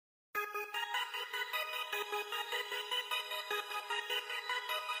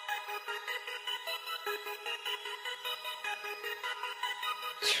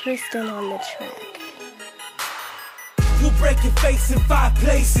Tristan on the track. We'll break your face in 5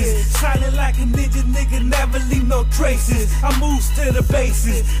 places. Silent like a ninja, nigga, never leave no traces. I move to the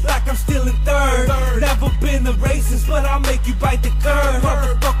bases, like I'm still in third. Never been a racist, but I'll make you bite the curb.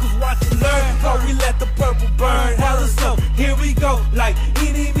 Motherfuckers watch and learn, thought we let the purple burn. Hella so, here we go, like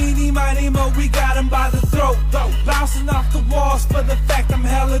eeny, meeny, miny, mo. We got him by the throat, bouncing off the walls for the fact I'm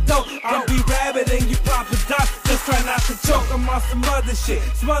hella dope. I'll be rabid and you pop a dot, just try not to choke. I'm on some other shit,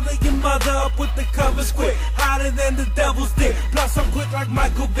 smother your mother up with the covers quick. Hotter than the devil's dick, plus I'm quick like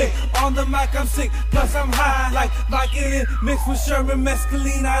Michael Vick. On the mic I'm sick, plus I'm high like Vicodin mixed with Sherman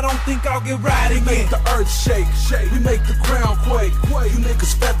mescaline. I don't think I'll get right again. We make the earth shake, we make the ground quake. You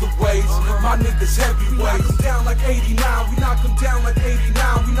niggas featherweights, my niggas heavyweights. We knock them down like 89, we knock them down like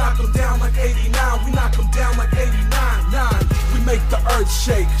 89. We knock them down like 89, we knock them down like 89. We make the earth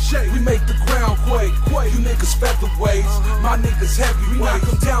shake, we make the ground quake. You niggas featherweights, my niggas heavyweights. We knock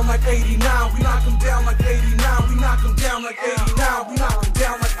them down like 89, we knock them down like 89. We knock them down like 89, we knock them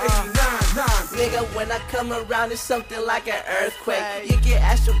down like 89. Nigga, when I come around, it's something like an earthquake. You can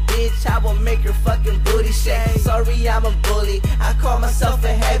ask your bitch, I will make your fucking booty shake. Sorry, I'm a bully, I call myself a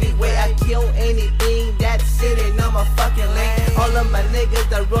heavyweight. I kill anything that's sitting on my fucking lane. All of my niggas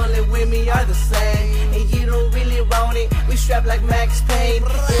that rollin' with me are the same, and you don't really want it. We strap like Max Payne.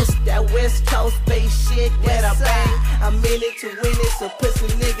 It's that West Coast bass shit that I bang. I'm in it to win it, so pussy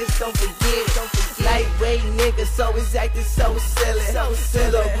niggas don't forget. Lightweight niggas always acting so silly.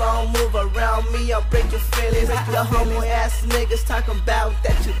 Little wrong move around me, I'll break your feelings. The homo ass niggas talking about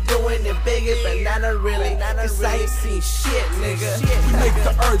that you're doing it bigger, but not really. Cause I ain't seen shit, nigga. We make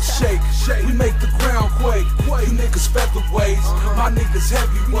the earth shake, we make the ground quake. You niggas featherweights, my niggas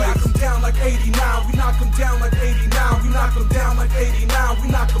heavyweights. We knock them down like 89, we knock them down like 89. We knock them down like 89, we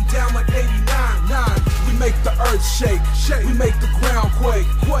knock them down like 89. We make the earth shake, we make the ground quake.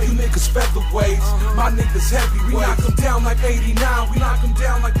 You niggas featherweights, my niggas heavyweights. We knock them down like 89, we knock them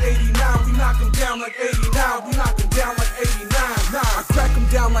down like 89. We knock them down like 89, we knock them down like 89. I crack them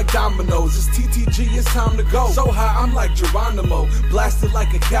down like dominoes, it's TTG, it's time to go. So high, I'm like Geronimo, blasted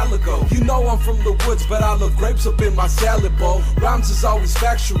like a calico. You know I'm from the woods, but I love grapes up in my salad bowl. Rhymes is always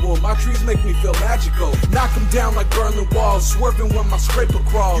factual, my trees make me feel magical. Knock them down like Berlin walls, swerving when my scraper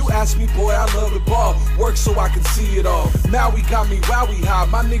crawls. You ask me, boy, I love it ball, work so I can see it all. Maui got me wowie high,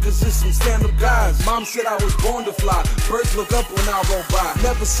 my niggas is some stand-up guys. Mom said I was born to fly, birds look up when I roll by.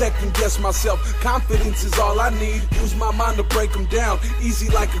 Never second guess myself, confidence is all I need. Use my mind to break them down, easy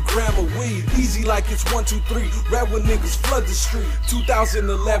like a gram of weed. Easy like it's 1, 2, 3, red when niggas flood the street.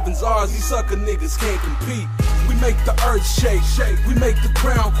 2011's ours, these sucker niggas can't compete. We make the earth shake, we make the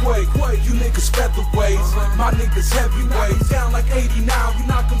ground quake. You niggas featherweights, my niggas heavyweights. Down like 89, we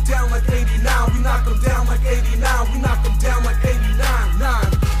knock them down like 89. We knock them down like 89, we knock them down like 89.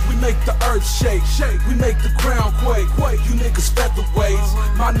 We make the earth shake, we make the ground quake. You niggas featherweights,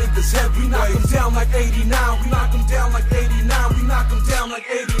 my niggas heavyweights. We knock them down like 89, we knock them down like 89. We knock them down like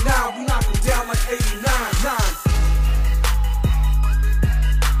 89, we knock them down like 89.